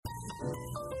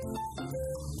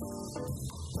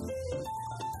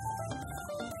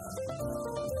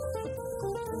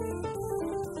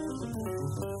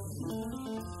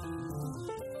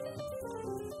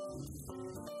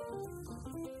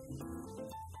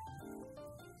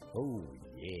Oh,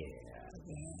 yeah.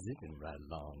 Zipping right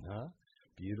along, huh?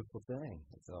 Beautiful thing.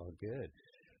 It's all good.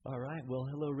 All right. Well,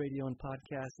 hello, radio and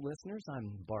podcast listeners.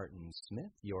 I'm Barton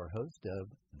Smith, your host of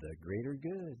The Greater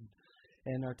Good.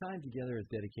 And our time together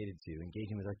is dedicated to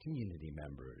engaging with our community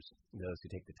members, those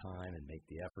who take the time and make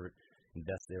the effort,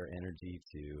 invest their energy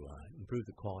to improve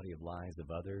the quality of lives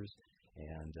of others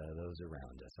and those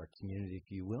around us. Our community, if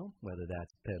you will, whether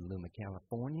that's Petaluma,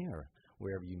 California, or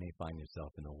wherever you may find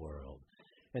yourself in the world.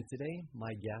 And today,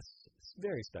 my guests,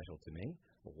 very special to me.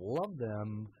 Love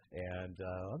them, and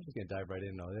I'm just going to dive right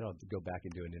in. I don't have to go back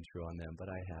and do an intro on them, but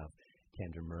I have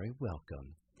Kendra Murray.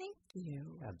 Welcome. Thank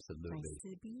you. Absolutely. Nice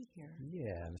to be here.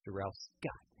 Yeah, Mr. Ralph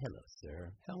Scott. Hello,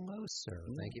 sir. Hello, sir.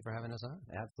 Thank you for having us on.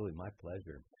 Absolutely, my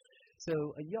pleasure.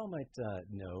 So y'all might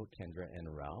know Kendra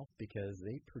and Ralph because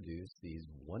they produce these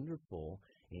wonderful,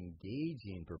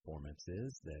 engaging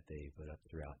performances that they put up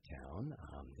throughout town.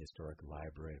 Historic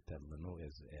Library of Petaluma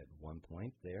is at one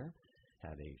point there,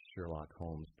 had a Sherlock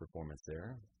Holmes performance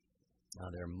there.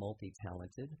 They're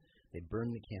multi-talented. They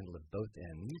burn the candle at both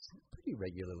ends pretty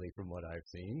regularly from what I've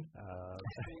seen.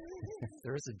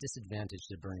 There is a disadvantage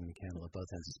to burning the candle at both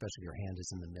ends, especially if your hand is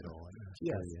in the middle.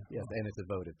 Yes, and it's a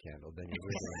votive candle. Then you're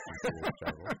really in some serious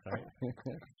trouble, right?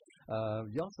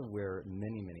 You also wear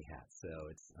many, many hats. So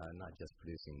it's not just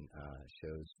producing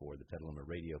shows for the Petaluma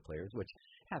Radio Players, which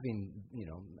having,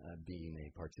 being a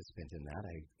participant in that,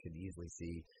 I could easily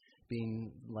see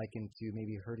being likened to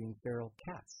maybe herding feral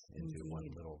cats into one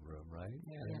little room, right?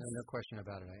 Yeah, no question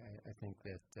about it. I think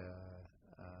that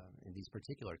these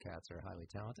particular cats are highly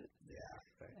talented. Yeah.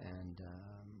 Right. And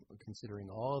considering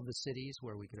all of the cities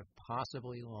where we could have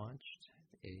possibly launched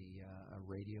a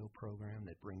radio program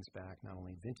that brings back not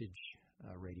only vintage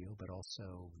radio, but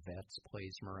also vets,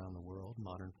 plays from around the world,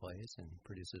 modern plays, and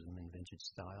produces them in vintage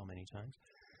style many times,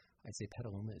 I'd say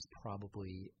Petaluma is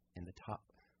probably in the top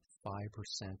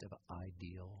 5% of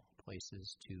ideal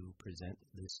places to present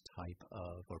this type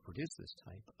of, or produce this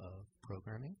type of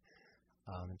programming.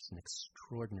 It's an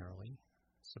extraordinarily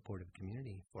supportive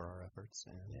community for our efforts,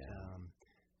 and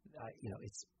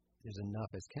there's enough,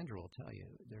 as Kendra will tell you,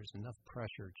 there's enough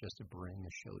pressure just to bring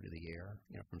a show to the air,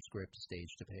 from script to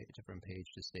stage to page, from page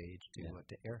to stage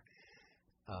to air,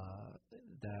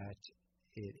 that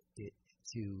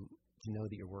to know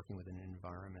that you're working with an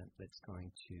environment that's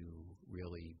going to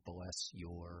really bless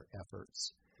your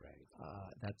efforts, right?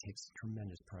 That takes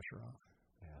tremendous pressure off.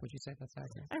 Yeah. Would you say that's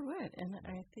accurate? I would, and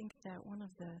I think that one of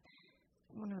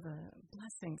the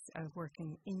blessings of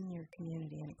working in your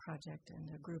community in a project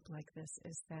and a group like this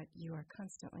is that you are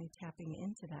constantly tapping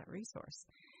into that resource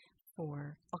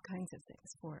for all kinds of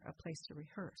things, for a place to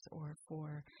rehearse or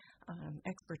for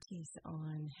expertise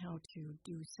on how to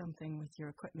do something with your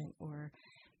equipment or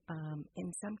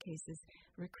in some cases,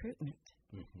 recruitment,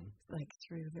 like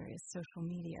through various social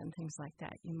media and things like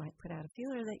that. You might put out a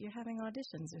feeler that you're having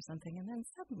auditions or something, and then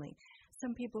suddenly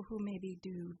some people who maybe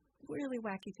do really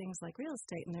wacky things like real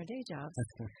estate in their day jobs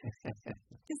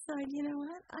decide, you know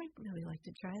what, I'd really like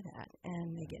to try that,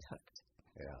 and they get hooked.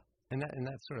 Yeah. And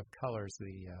that sort of colors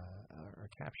or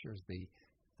captures the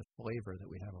flavor that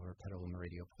we have of our Petaluma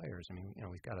Radio Players. I mean,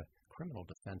 we've got a criminal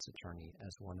defense attorney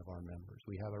as one of our members.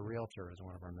 We have a realtor as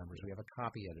one of our members. We have a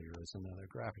copy editor as another,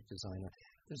 graphic designer.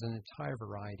 There's an entire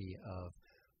variety of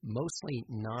mostly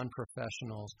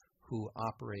non-professionals who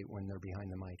operate when they're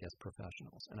behind the mic as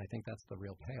professionals. And I think that's the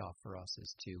real payoff for us,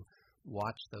 is to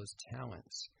watch those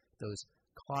talents, those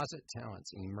closet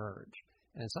talents emerge.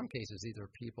 And in some cases, these are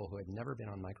people who had never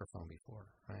been on microphone before,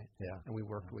 right? Yeah. And we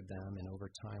worked with them, and over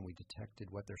time we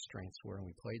detected what their strengths were, and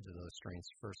we played to those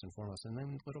strengths first and foremost. And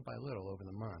then little by little, over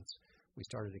the months, we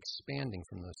started expanding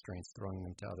from those strengths, throwing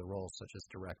them to other roles, such as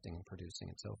directing and producing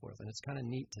and so forth. And it's kind of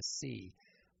neat to see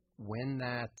when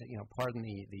that, pardon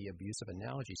the abuse of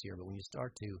analogies here, but when you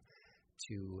start to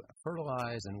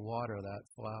fertilize and water that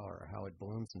flower, how it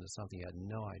blooms into something you had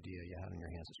no idea you had in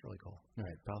your hands. It's really cool.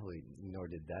 Right. Probably nor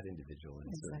did that individual in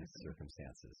certain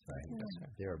circumstances, right? Yeah.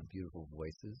 There are beautiful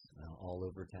voices all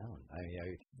over town. I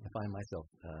find myself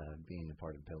being a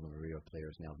part of Petaluma Radio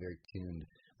Players now very tuned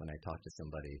when I talk to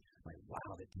somebody, like,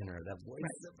 wow, the tenor of that voice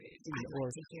is amazing. I'd like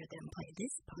to hear them play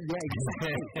this part.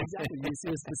 Yeah, exactly. You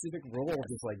see a specific role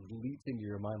just like leaps into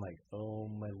your mind, like, oh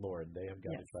my Lord, they have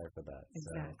got to try for that.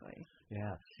 Exactly. So,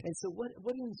 Yeah. And so what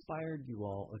inspired you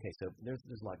all? Okay, so there's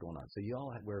a lot going on. So you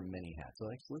all wear many hats.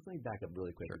 So let's let me back up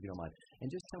really quick, if you don't mind,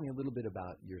 and just tell me a little bit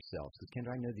about yourselves. Because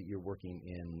Kendra, I know that you're working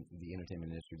in the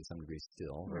entertainment industry to some degree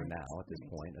still, or now at this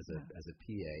point, as a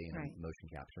PA and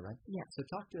motion capture, right? Yeah. So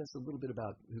talk to us a little bit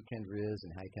about who Kendra is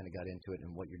and how you kind of got into it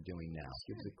and what you're doing now.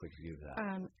 Give us a quick view of that.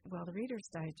 Well, the Reader's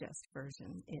Digest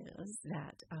version is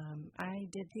that I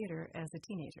did theater as a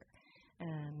teenager.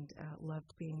 And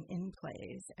loved being in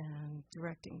plays and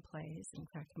directing plays. In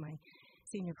fact, my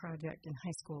senior project in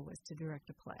high school was to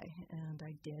direct a play, and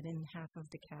I did, and half of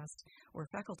the cast were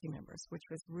faculty members, which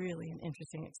was really an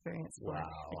interesting experience for a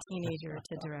teenager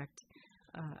to direct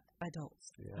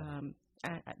adults. Yeah.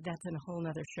 That's a whole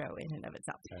other show in and of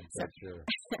itself. That's sure.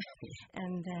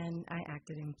 And then I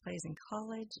acted in plays in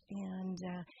college, and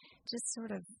just sort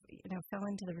of, fell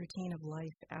into the routine of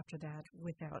life after that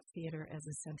without theater as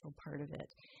a central part of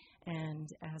it. And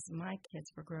as my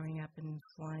kids were growing up and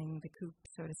flying the coop,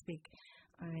 so to speak,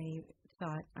 I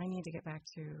thought I need to get back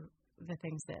to the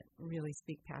things that really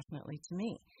speak passionately to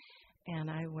me. And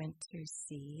I went to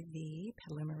see the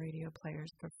Petaluma Radio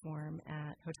Players perform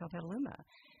at Hotel Petaluma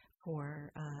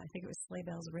for, I think it was Sleigh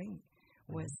Bells Ring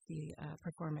was the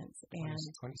performance. And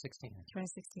 2016.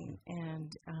 2016.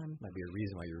 And might be a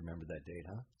reason why you remember that date,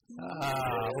 huh?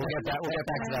 We'll get back to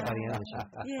that by the end of the show.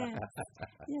 Yes.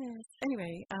 Yes.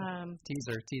 Anyway.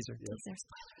 Teaser. Teaser. Spoiler alert.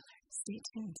 Stay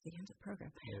tuned to the end of the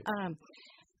program.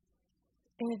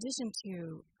 In addition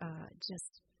to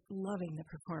just loving the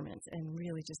performance and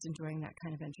really just enjoying that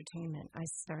kind of entertainment, I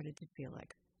started to feel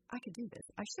like I could do this.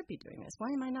 I should be doing this.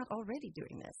 Why am I not already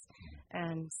doing this?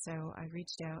 And so I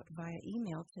reached out via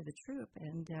email to the troupe,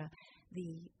 and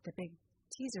the big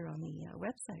teaser on the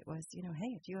website was,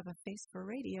 hey, if you have a face for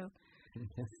radio,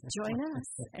 join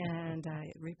us. And I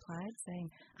replied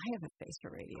saying, I have a face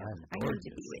for radio. I need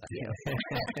to be with you.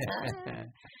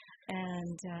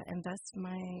 And thus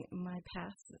my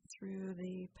path through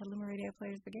the Petaluma Radio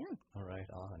Players began. All right,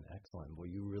 excellent. Well,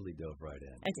 you really dove right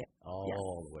in. I did.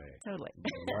 All the way. Totally.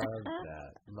 Love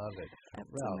that. Love it. Up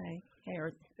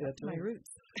to my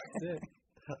roots. That's it.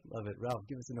 Love it. Ralph,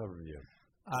 give us an overview.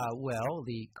 Well,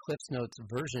 the Cliff's Notes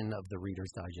version of the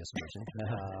Reader's Digest version.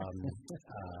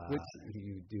 Which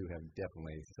you do have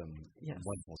definitely some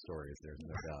wonderful stories, there's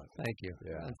no doubt. Thank you.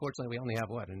 Yeah. Unfortunately, we only have,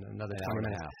 another hour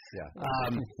and a half. Yeah.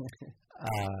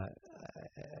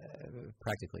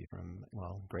 Practically from,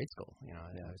 grade school. I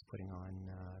was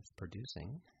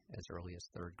producing as early as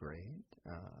third grade,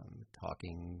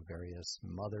 talking various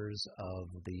mothers of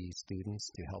the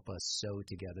students to help us sew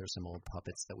together some old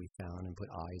puppets that we found and put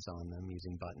eyes on them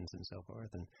using buttons and so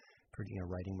forth, and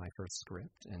writing my first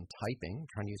script and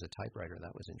trying to use a typewriter.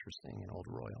 That was interesting, an old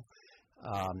Royal,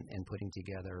 and putting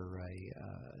together a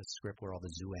script where all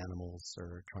the zoo animals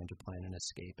are trying to plan an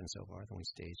escape and so forth, and we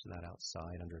staged that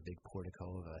outside under a big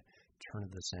portico of a turn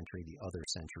of the other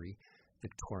century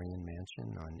Victorian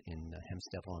mansion in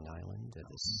Hempstead, Long Island,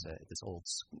 this old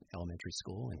elementary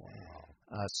school. And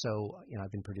so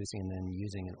I've been producing and then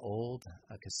using an old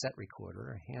cassette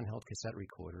recorder, a handheld cassette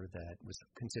recorder that was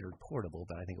considered portable,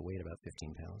 but I think it weighed about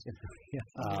 15 pounds,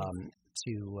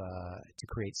 to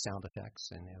create sound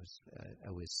effects. And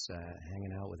I was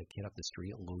hanging out with a kid up the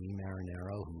street, Louis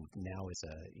Marinero, who now he's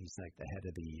like the head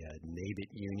of the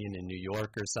NABIT union in New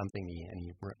York or something.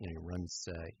 He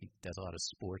does a lot of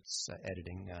sports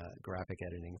editing, graphic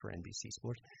editing for NBC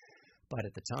Sports. But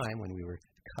at the time when we were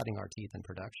cutting our teeth in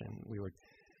production, we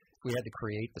had to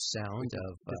create the sound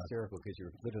of hysterical because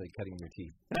you're literally cutting your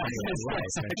teeth. Yes,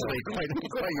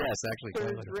 actually,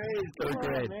 third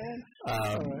grade.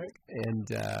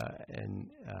 And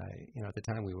at the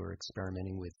time we were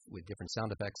experimenting with different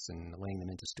sound effects and laying them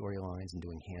into storylines and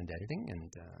doing hand editing.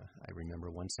 And I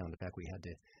remember one sound effect we had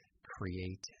to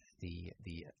create the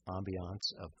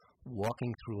ambiance of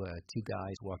two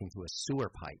guys walking through a sewer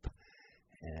pipe.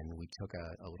 And we took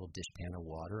a little dishpan of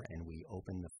water and we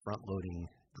opened the front-loading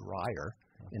dryer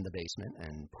in the basement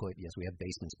and we have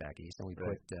basements back east, and we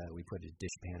put a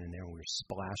dishpan in there and we were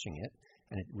splashing it,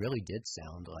 and it really did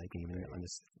sound like, even on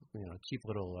this cheap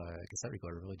little cassette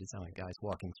recorder, it really did sound like guys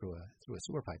walking through a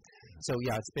sewer pipe. So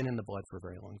it's been in the blood for a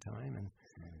very long time, and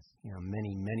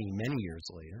many years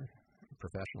later,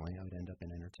 professionally, I would end up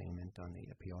in entertainment on the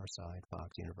PR side,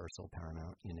 Fox, Universal,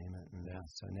 Paramount, you name it. And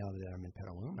so now that I'm in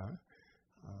Petaluma,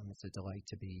 it's a delight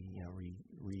to be,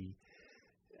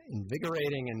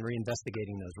 invigorating and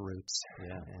reinvestigating those roots.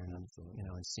 Yeah, and absolutely. you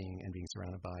know, and seeing and being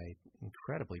surrounded by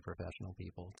incredibly professional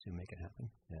people to make it happen.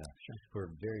 Yeah, sure.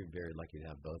 We're very, very lucky to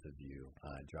have both of you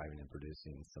driving and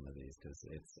producing some of these, because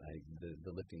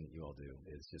the lifting that you all do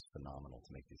is just phenomenal to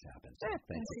make these happen. So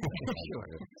thank you. Sure.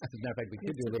 As a matter of fact, we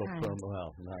could do a little promo.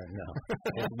 Well, no,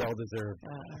 it's well deserved.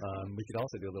 We could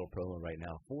also do a little promo right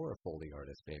now for a Foley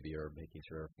artist, maybe, or making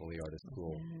sure a Foley artist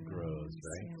pool grows,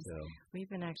 right? Yes. So we've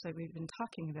been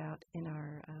talking about in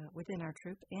our within our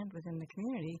troupe and within the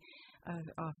community of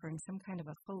offering some kind of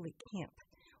a Foley camp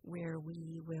where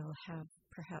we will have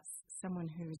perhaps someone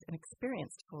who's an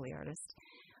experienced Foley artist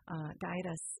guide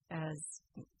us as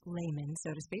laymen,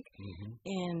 so to speak,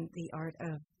 in the art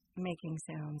of making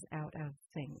sounds out of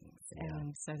things,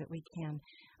 and so that we can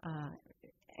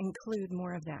include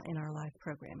more of that in our live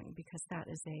programming, because that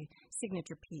is a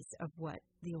signature piece of what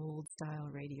the old style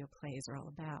radio plays are all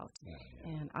about.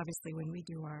 And obviously when we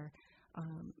do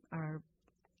our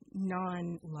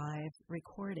non-live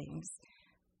recordings,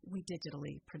 we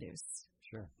digitally produce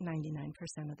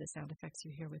 99% of the sound effects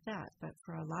you hear with that. But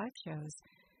for our live shows,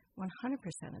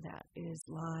 100% of that is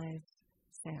live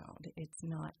sound. It's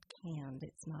not canned.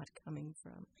 It's not coming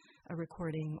from a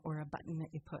recording or a button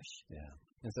that you push. Yeah.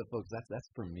 And so, folks, that's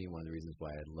for me one of the reasons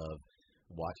why I love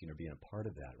watching or being a part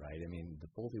of that, right? I mean, the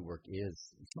Foley work is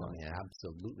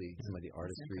absolutely some of the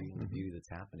artistry and the beauty that's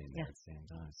happening there at the same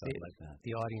time. So I like that.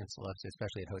 The audience loves it,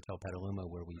 especially at Hotel Petaluma,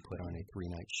 where we put on a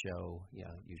 3-night show,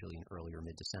 usually in early or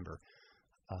mid-December.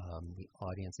 The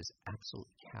audience is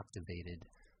absolutely captivated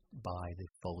by the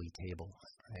Foley table,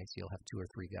 right? So you'll have 2 or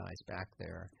 3 guys back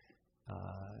there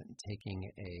taking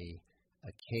a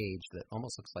cage that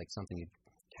almost looks like something you'd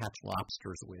catch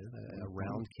lobsters with, a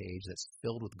round cage that's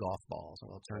filled with golf balls.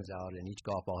 Well, it turns out, and each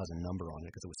golf ball has a number on it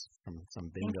because it was from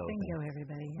some bingo Think bingo, thing.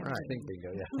 Everybody. Right. Think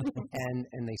bingo, yeah.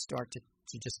 and they start to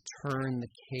just turn the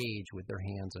cage with their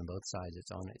hands on both sides.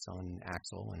 It's on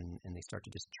axle, and they start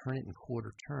to just turn it in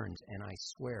quarter turns. And I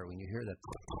swear, when you hear that,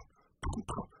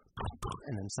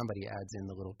 and then somebody adds in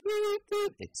the little,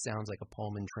 it sounds like a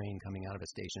Pullman train coming out of a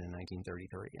station in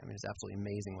 1933. I mean, it's absolutely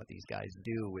amazing what these guys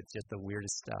do with just the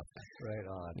weirdest stuff. Right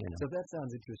on. You know. So if that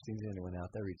sounds interesting to anyone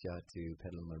out there, reach out to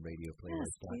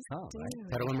PetalomaRadioPlayers.com, right?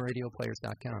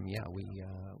 PetalomaRadioPlayers.com. Yeah,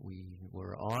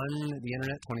 we're on the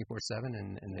internet 24/7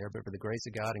 and there, but for the grace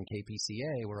of God and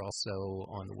KPCA, we're also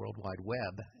on the World Wide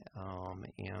Web,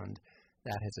 and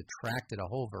that has attracted a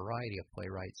whole variety of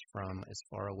playwrights from as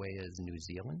far away as New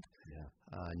Zealand,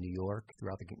 New York,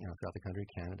 throughout the country,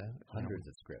 Canada. Hundreds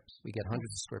of scripts. We get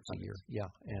hundreds of scripts a year. Yeah,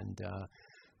 and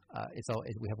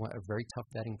we have a very tough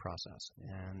vetting process,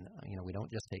 and we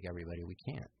don't just take everybody. We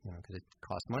can't, because it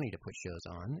costs money to put shows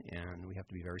on, and we have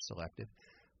to be very selective.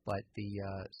 But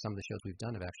some of the shows we've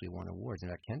done have actually won awards. In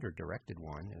fact, Kendra directed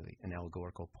one, an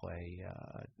allegorical play,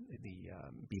 Be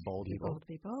Bold, Be Bold.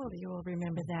 Be Bold. You will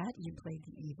remember that. You played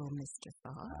the evil Mr.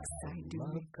 Fox. I do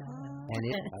recall. And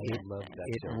it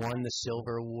won the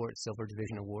Silver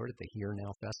Division Award at the Here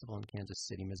Now Festival in Kansas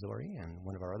City, Missouri. And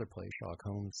one of our other plays, Sherlock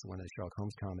Holmes, one of the Sherlock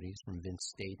Holmes comedies from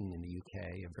Vince Staden in the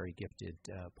UK, a very gifted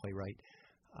playwright,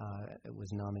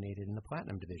 was nominated in the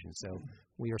Platinum Division. So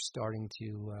we are starting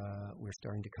to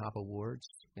cop awards,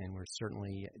 and we're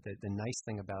certainly the nice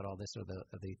thing about all this are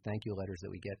the thank you letters that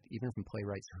we get, even from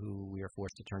playwrights who we are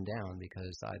forced to turn down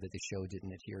because either the show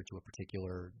didn't adhere to a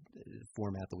particular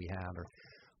format that we have,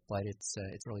 but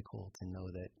it's really cool to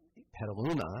know that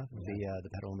Petaluma, the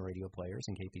Petaluma Radio Players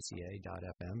and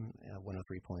KPCA.FM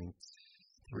 103.3.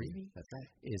 That's right.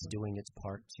 Is doing its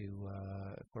part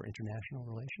for international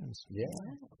relations. Yeah,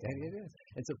 it is.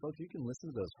 And so, folks, you can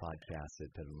listen to those podcasts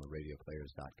at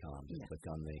PetalomaRadioPlayers.com. Just click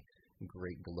on the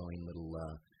great glowing little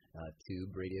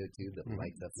radio tube that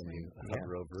lights up when you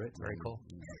hover over it. Very cool.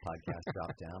 Podcast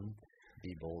drop down.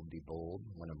 Be Bold, Be Bold.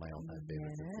 One of my all-time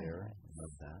favorites is there.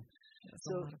 Love that.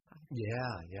 So,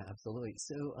 yeah, absolutely.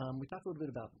 So we talked a little bit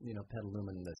about, Petaluma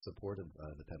and the support of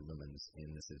the Petalumans in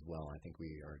this as well. I think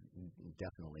we are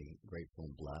definitely grateful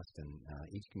and blessed, and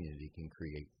each community can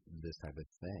create this type of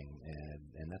thing.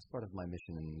 And that's part of my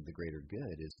mission in the greater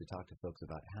good, is to talk to folks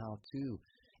about how to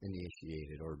initiate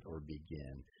it or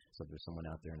begin. So if there's someone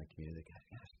out there in the community that,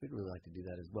 gosh, we'd really like to do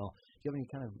that as well. Do you have any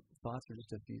kind of thoughts or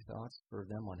just a few thoughts for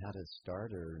them on how to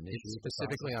start or initiate?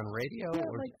 Specifically on radio? Yeah,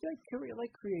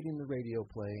 like creating the radio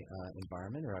play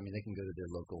environment, or they can go to their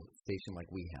local station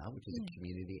like we have, which is a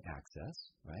community access,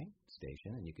 right,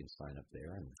 station, and you can sign up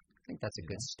there and I think that's a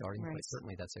good starting Right. place.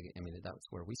 Certainly, that's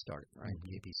where we started, right?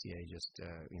 Mm-hmm. KPCA just,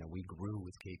 we grew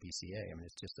with KPCA. I mean,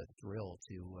 it's just a thrill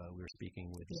to. We were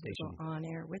speaking with the station on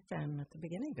air with them at the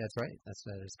beginning. That's right. That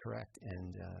is correct.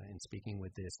 And in speaking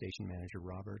with the station manager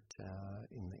Robert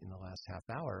in the last half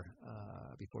hour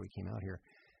before we came out here,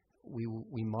 we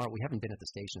haven't been at the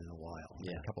station in a while,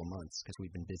 in a couple of months, because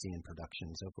we've been busy in production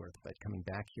and so forth. But coming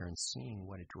back here and seeing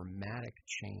what a dramatic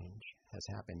change has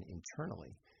happened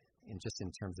internally, in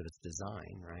terms of its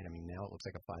design, right? I mean, now it looks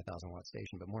like a 5,000 watt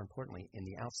station, but more importantly, in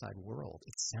the outside world,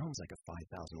 it sounds like a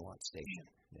 5,000 watt station.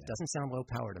 Yeah. It doesn't sound low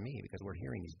power to me because we're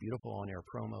hearing these beautiful on-air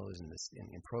promos and this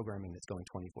in programming that's going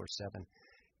 24/7.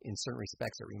 In certain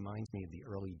respects, it reminds me of the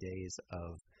early days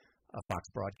of Fox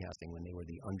Broadcasting when they were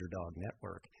the underdog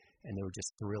network, and they were just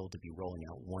thrilled to be rolling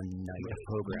out one night of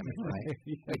programming, right?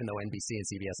 Even though NBC and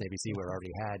CBS and ABC were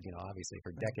already had, obviously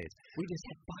for decades. We just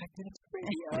had 5 minutes of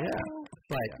radio. Yeah.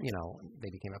 But, they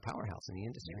became a powerhouse in the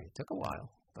industry. It took a while,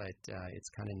 but it's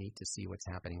kind of neat to see what's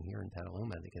happening here in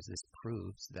Petaluma because this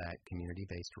proves that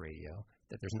community-based radio,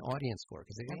 that there's an audience for it.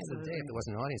 Because at the end of the day, if there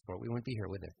wasn't an audience for it, we wouldn't be here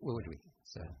with it. Would we?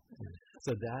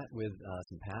 So that with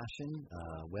some passion,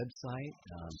 website,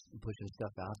 pushing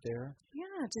stuff out there.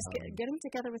 Yeah, just getting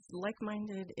together with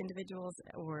like-minded individuals,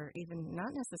 or even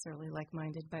not necessarily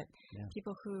like-minded, but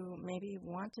people who maybe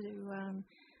want to,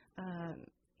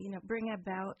 bring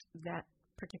about that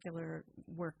particular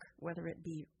work, whether it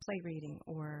be play reading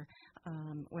or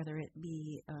whether it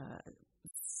be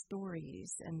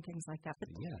stories and things like that. But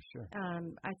yeah, sure.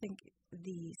 I think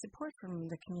the support from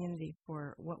the community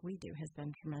for what we do has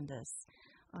been tremendous.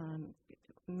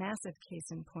 Massive case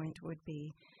in point would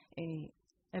be a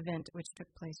event which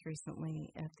took place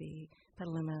recently at the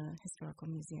Petaluma Historical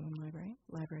Museum and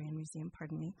Library and Museum,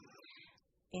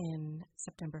 in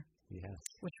September. Yes.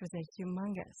 Which was a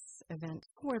humongous event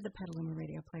for the Petaluma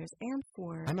Radio Players and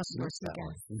for I must have missed that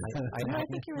one. I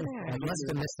think you were there. I must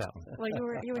have missed that one. Well,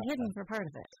 you were hidden for part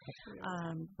of it.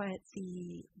 But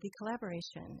the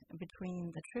collaboration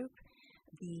between the troupe,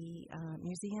 the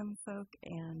museum folk,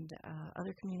 and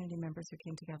other community members who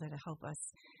came together to help us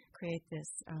create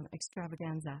this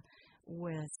extravaganza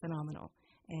was phenomenal.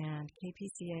 And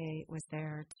KPCA was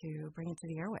there to bring it to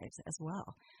the airwaves as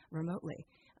well, remotely.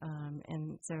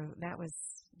 And so that was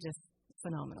just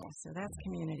phenomenal. So that's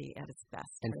community at its best.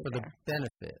 And for the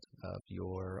benefit of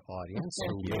your audience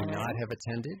who may not have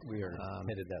attended, we are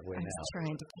headed that way now. I'm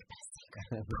trying to keep it a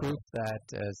secret. Proof that,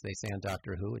 as they say on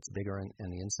Doctor Who, it's bigger on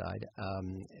the inside.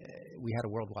 We had a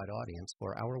worldwide audience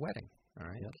for our wedding. All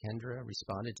right. Yep. Kendra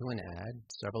responded to an ad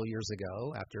several years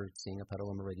ago after seeing a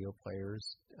Petaluma Radio Players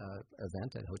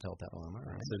event at Hotel Petaluma.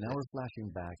 Right? So now we're flashing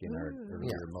back in our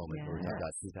earlier moment where we talked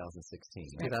about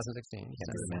 2016. 2016.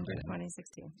 December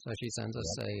 2016. So she sends us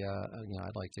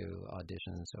I'd like to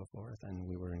audition and so forth, and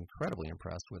we were incredibly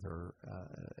impressed with her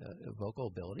vocal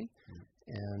ability.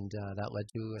 And that led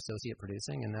to associate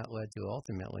producing, and that led to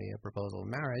ultimately a proposal of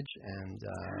marriage. And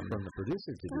from the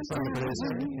producer to the from the producer,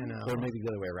 or maybe the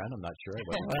other way around. I'm not sure.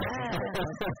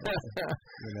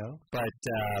 But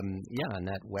and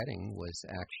that wedding was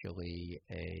actually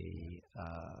a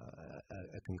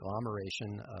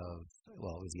conglomeration of it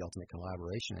was the ultimate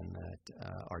collaboration in that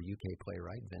our UK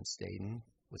playwright Vince Staden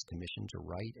was commissioned to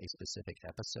write a specific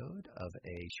episode of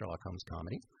a Sherlock Holmes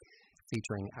comedy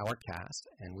featuring our cast,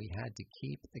 and we had to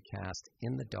keep the cast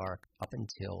in the dark up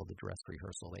until the dress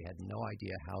rehearsal. They had no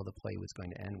idea how the play was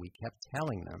going to end. We kept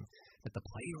telling them that the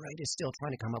playwright is still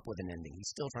trying to come up with an ending.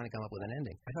 He's still trying to come up with an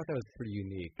ending. I thought that was pretty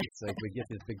unique. It's like we get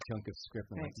this big chunk of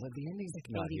script, and well, the ending's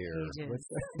not here.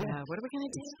 What are we going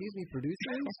to do? Excuse me,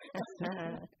 producers?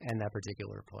 And that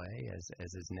particular play, as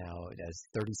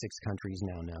 36 countries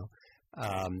now know,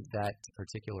 that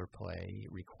particular play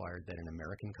required that an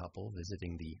American couple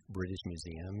visiting the British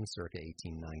Museum circa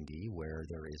 1890, where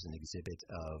there is an exhibit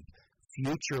of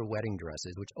future wedding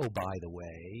dresses, which, by the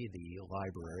way, the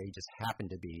library just happened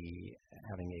to be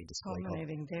having a display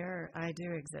culminating their I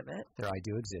Do exhibit. Their I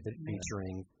Do exhibit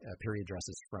featuring period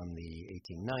dresses from the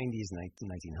 1890s,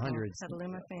 1900s.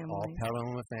 All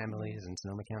Petaluma families and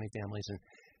Sonoma County families. And,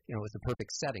 it was the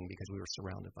perfect setting because we were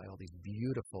surrounded by all these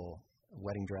beautiful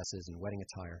wedding dresses and wedding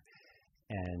attire.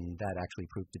 And that actually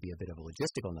proved to be a bit of a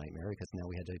logistical nightmare because now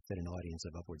we had to fit an audience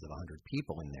of upwards of 100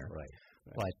 people in there. Right.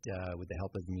 But with the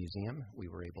help of the museum, we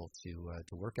were able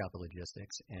to work out the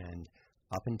logistics. And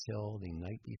up until the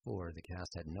night before, the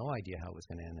cast had no idea how it was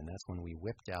going to end. And that's when we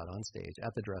whipped out on stage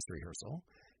at the dress rehearsal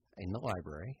in the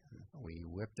library. We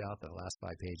whipped out the last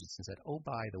 5 pages and said,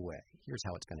 by the way, here's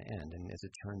how it's going to end. And as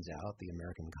it turns out, the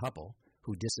American couple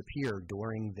who disappeared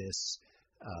during this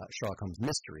Sherlock Holmes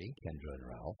mystery, Kendra and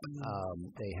Ralph,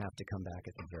 they have to come back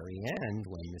at the very end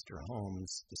when Mr.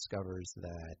 Holmes discovers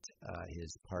that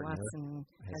his partner Watson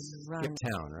has run skipped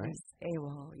town, right?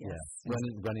 AWOL, yes. Yeah.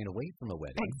 Running away from a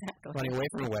wedding. Exactly. Running away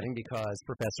from a wedding because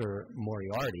Professor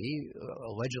Moriarty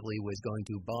allegedly was going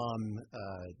to bomb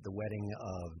the wedding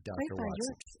of Dr.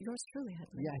 Watson. Yours truly had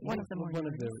one of the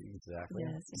exactly.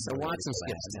 Yes. So Watson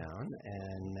skips town,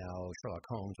 and now Sherlock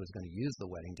Holmes was going to use the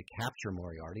wedding to capture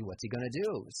Moriarty. What's he going to do?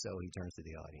 So he turns to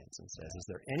the audience and says, "Is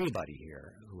there anybody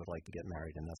here who would like to get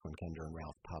married?" And that's when Kendra and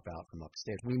Ralph pop out from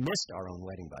upstairs. We missed our own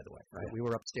wedding, by the way, right? Yeah. We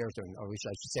were upstairs I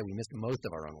should say we missed most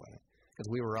of our own wedding because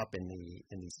we were up in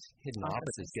these hidden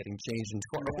offices getting changed into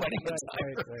our wedding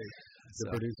attire. Right. The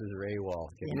producers are AWOL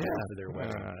getting after their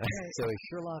wedding. So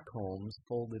Sherlock Holmes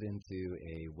folded into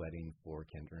a wedding for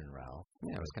Kendra and Ralph.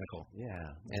 Yeah, it was kind of cool.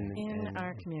 Yeah. In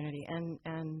our community,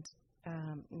 and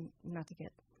not to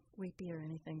get weepy or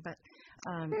anything, but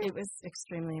it was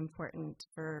extremely important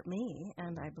for me,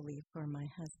 and I believe for my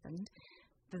husband,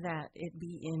 that it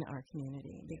be in our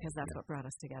community, because that's what brought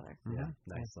us together. Yeah,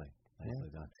 nicely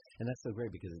done. And that's so great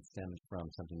because it stems from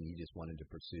something you just wanted to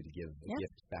pursue to give a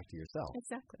gift back to yourself.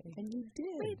 Exactly. And you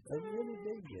did. A really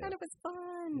big gift. And it was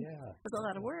fun. Yeah. It was a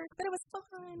lot of work, but it was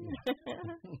fun.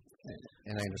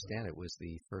 And I understand it was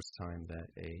the first time that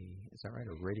a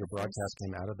radio broadcast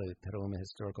came out of the Petaluma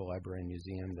Historical Library and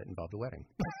Museum that involved a wedding.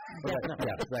 Right.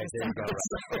 There you go.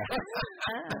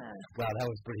 Wow, that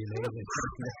was pretty amazing.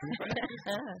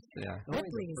 Yeah.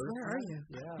 Please, where are you?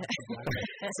 Yeah.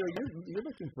 So you're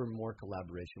looking for more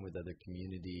collaboration with other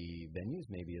community venues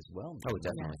maybe as well. Oh,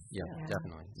 definitely. Yes. Yeah,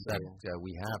 definitely. So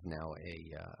we have now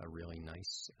a really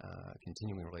nice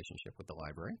continuing relationship with the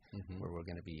library where we're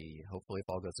going to be, hopefully if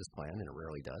all goes as planned, and it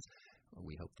rarely does,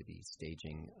 we hope to be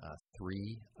staging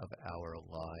 3 of our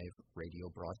live radio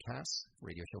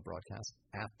show broadcasts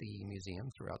at the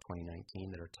museum throughout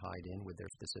 2019 that are tied in with their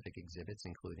specific exhibits,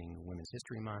 including Women's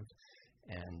History Month,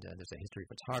 and there's a history of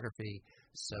photography.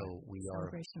 So we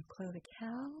Celebration of Chloe the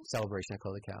Cow. Celebration of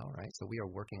Chloe the Cow, right? So we are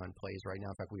working on plays right now.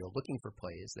 In fact, we are looking for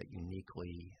plays that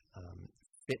uniquely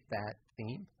fit that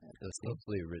theme.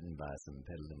 Hopefully written by some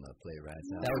Petaluma playwrights.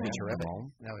 That would be terrific.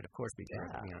 That would, of course, be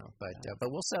terrific. You know, but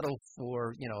we'll settle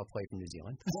for a play from New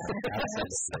Zealand.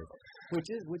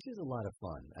 Which is a lot of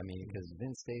fun. I mean, because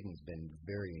Vince Staten's been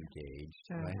very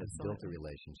engaged, right? Has built a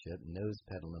relationship, knows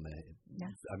Petaluma.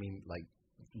 Yes. I mean, like.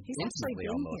 He's instantly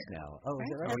almost here. now. Oh, right?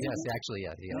 is that right? Oh, yes, actually,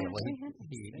 yeah.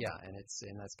 And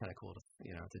and that's kind of cool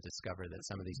to discover that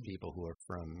some of these people who are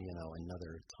from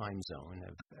another time zone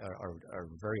are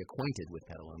very acquainted with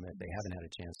Petaluma. They haven't had a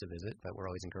chance to visit, but we're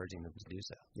always encouraging them to do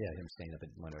so. Yeah, him staying up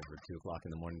at 2:00 in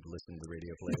the morning to listen to the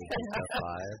radio Players at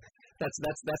 5.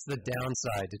 That's the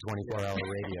downside to 24-hour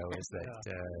radio is that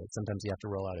sometimes you have to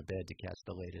roll out of bed to catch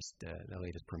the latest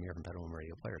premiere from Petaluma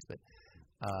Radio Players, but.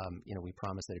 We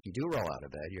promise that if you do roll out of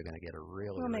bed, you're going to get a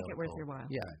We'll make it worth your while.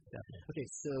 Yeah, definitely. Okay,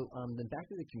 so then back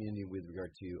to the community with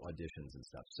regard to auditions and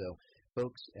stuff. So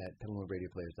folks at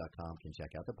PetalumaRadioPlayers.com can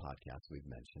check out the podcast we've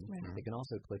mentioned. Right. They can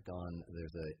also click on,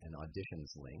 there's an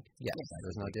auditions link. Yes,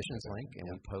 there's an auditions link,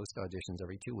 and we post auditions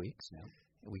every 2 weeks. Yeah.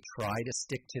 We try to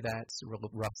stick to that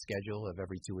rough schedule of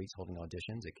every 2 weeks holding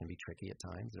auditions. It can be tricky at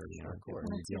times. Of course.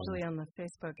 And it's usually on the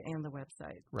Facebook and the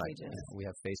website pages. Right. We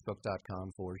have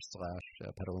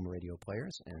Facebook.com/Petaluma Radio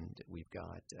Players, and we've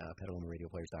got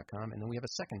PetalumaRadioPlayers.com, and then we have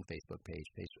a second Facebook page,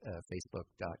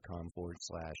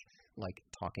 Facebook.com/Like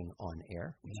Talking On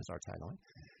Air, which is our tagline.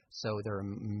 So there are a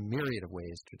myriad of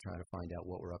ways to try to find out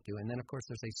what we're up to. And then, of course,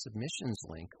 there's a submissions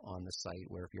link on the site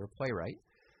where if you're a playwright,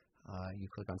 you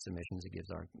click on submissions, it gives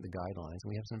the guidelines. And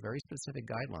we have some very specific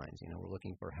guidelines. We're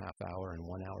looking for half-hour and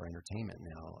 1-hour entertainment.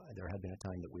 Now, there had been a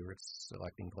time that we were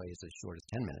selecting plays as short as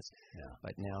 10 minutes. Yeah.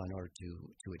 But now, in order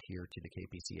to adhere to the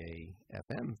KPCA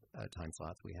FM time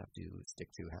slots, we have to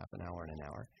stick to half an hour and an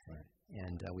hour. Right.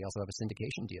 And we also have a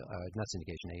syndication deal, a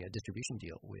distribution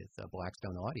deal with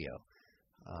Blackstone Audio.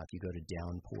 If you go to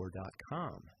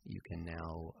downpour.com, you can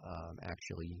now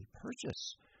actually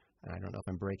purchase. I don't know if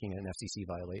I'm breaking an FCC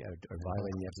violation or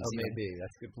violating the FCC. Oh, maybe.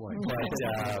 That's a good point. But,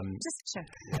 just check.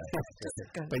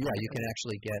 But yeah, you can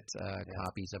actually get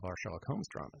copies of our Sherlock Holmes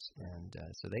dramas. And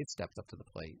so they've stepped up to the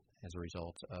plate as a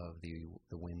result of the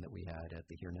win that we had at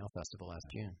the Here Now Festival last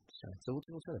June. So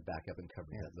we'll sort of back up and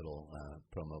cover that little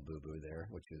promo boo-boo there,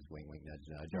 which is wink, wink, nudge,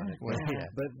 nudge on it.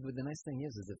 But the nice thing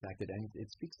is the fact that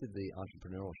it speaks to the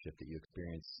entrepreneurship that you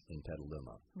experience in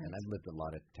Petaluma. Right. And I've lived a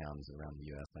lot of towns around the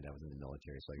U.S. My dad was in the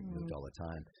military, so I moved all the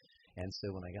time. And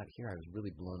so when I got here, I was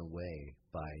really blown away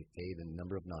by A, the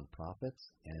number of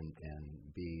nonprofits, and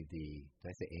B, did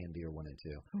I say A and B or 1 and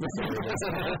 2?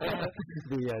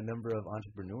 The number of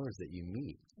entrepreneurs that you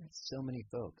meet. So many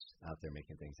folks out there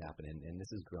making things happen. And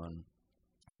this has grown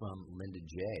from Linda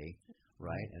J.,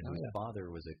 right? And whose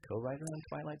father was a co-writer on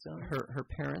Twilight Zone. Her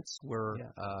parents were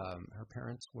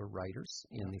writers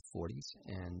in the 40s,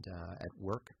 and at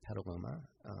Work Petaluma,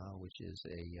 which is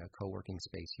a co-working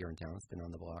space here in town. It's been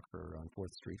on the block on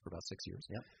 4th Street for about 6 years.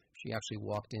 Yep. She actually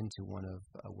walked into one of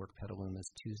Work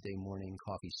Petaluma's Tuesday morning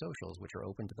coffee socials, which are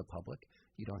open to the public.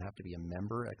 You don't have to be a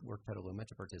member at Work Petaluma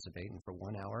to participate, and for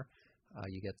 1 hour,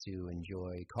 you get to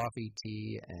enjoy coffee,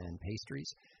 tea, and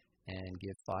pastries, and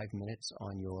give 5 minutes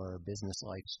on your business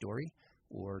life story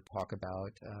or talk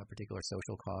about a particular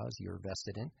social cause you're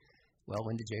vested in. Well,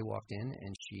 Linda J. walked in,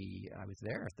 and I was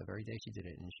there the very day she did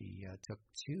it, and she took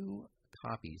 2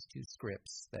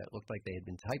 scripts that looked like they had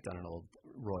been typed on an old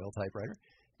Royal typewriter,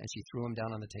 and she threw them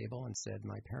down on the table and said,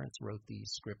 "My parents wrote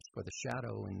these scripts for The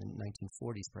Shadow in the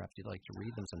 1940s. Perhaps you'd like to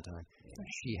read them sometime."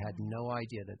 She had no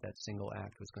idea that single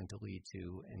act was going to lead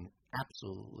to an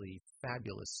absolutely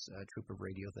fabulous troupe of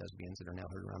radio thespians that are now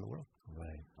heard around the world.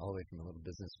 Right. All the way from a little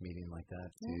business meeting like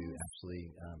that to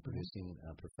actually producing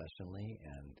professionally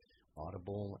and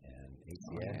Audible and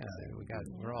ACX.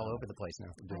 We're all over the place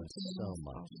now. Doing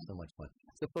so much fun.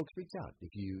 So folks, reach out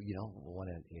if you want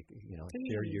to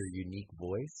share your unique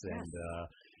voice and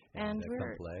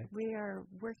come play. We are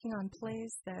working on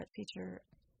plays that feature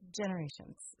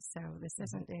generations. So this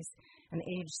isn't an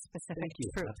age-specific Thank you.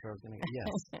 troupe. That's where I was going to go.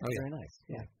 Yes. Very nice.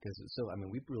 Yeah. Because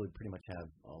we really pretty much have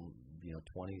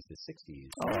 20s to 60s.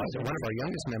 Oh, so one of our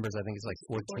youngest members, I think, is like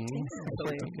 14.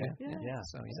 Yeah.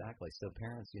 So exactly. So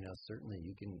parents, certainly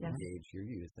you can engage your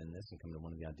youth in this and come to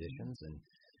one of the auditions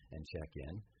and check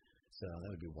in. So that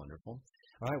would be wonderful.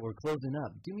 All right, we're closing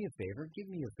up. Do me a favor. Give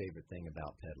me your favorite thing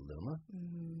about Petaluma.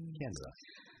 Kendra.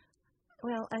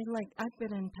 Well, I've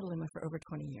been in Petaluma for over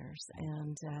 20 years,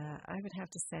 and I would have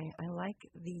to say I like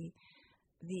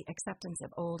the acceptance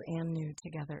of old and new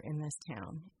together in this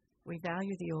town. We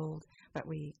value the old, but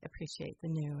we appreciate the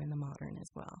new and the modern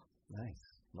as well. Nice.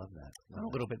 Love that. A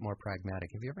little bit more pragmatic.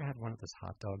 Have you ever had one of those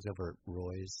hot dogs over at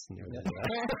Roy's near the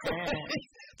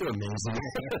They're amazing.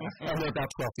 And they're about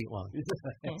 12 feet long.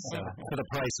 So, for the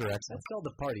price, they're excellent. That's called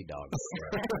the party dog.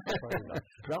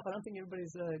 Ralph, I don't think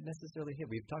everybody's necessarily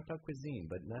hit. We've talked about cuisine,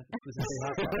 but not specifically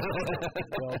hot dogs.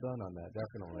 Well done on that,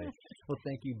 definitely. Well,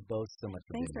 thank you both so much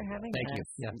for being here. Thanks for having us. Thank you.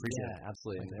 Yeah, appreciate it.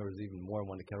 Absolutely. And there was even more I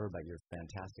wanted to cover about your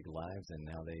fantastic lives, and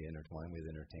now they intertwine with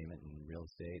entertainment and real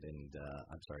estate, and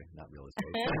I'm sorry, not real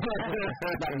estate.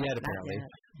 Not yet, apparently.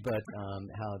 But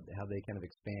how they kind of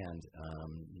expand.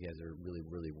 You guys are really,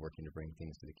 really working to bring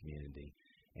things to the community,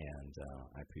 and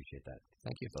I appreciate that.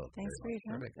 Thank you both. Thanks for your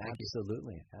time.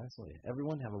 Absolutely.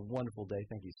 Everyone, have a wonderful day.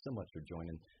 Thank you so much for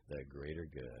joining The Greater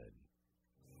Good.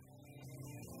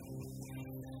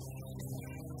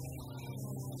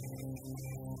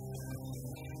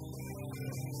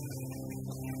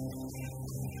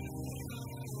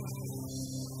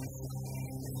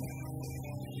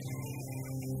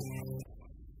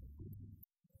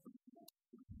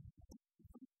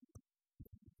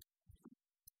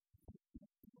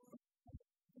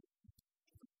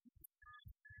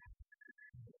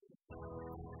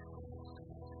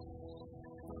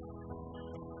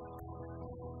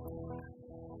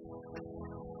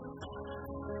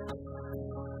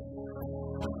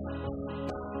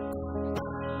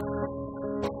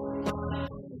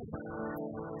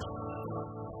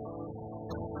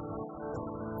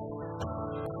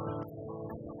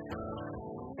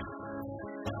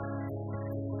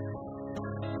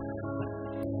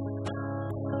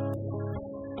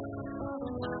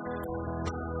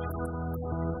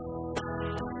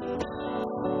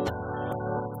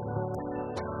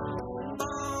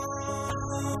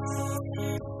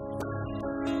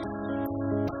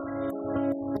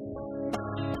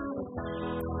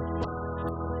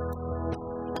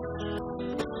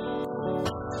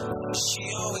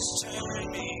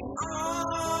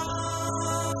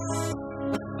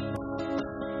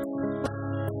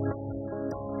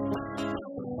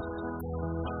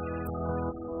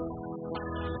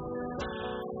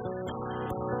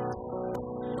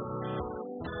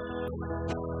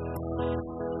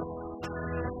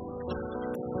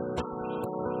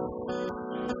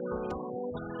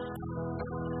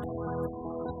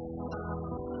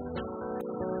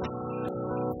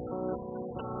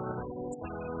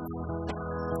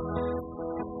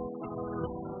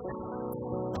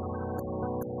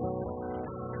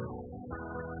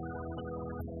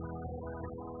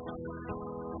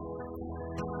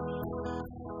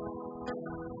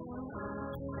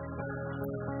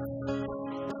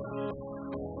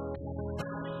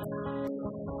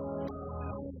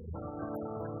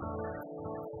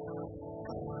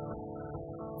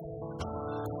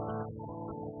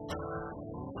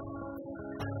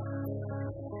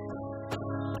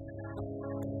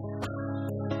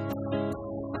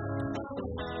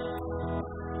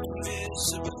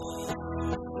 invisible.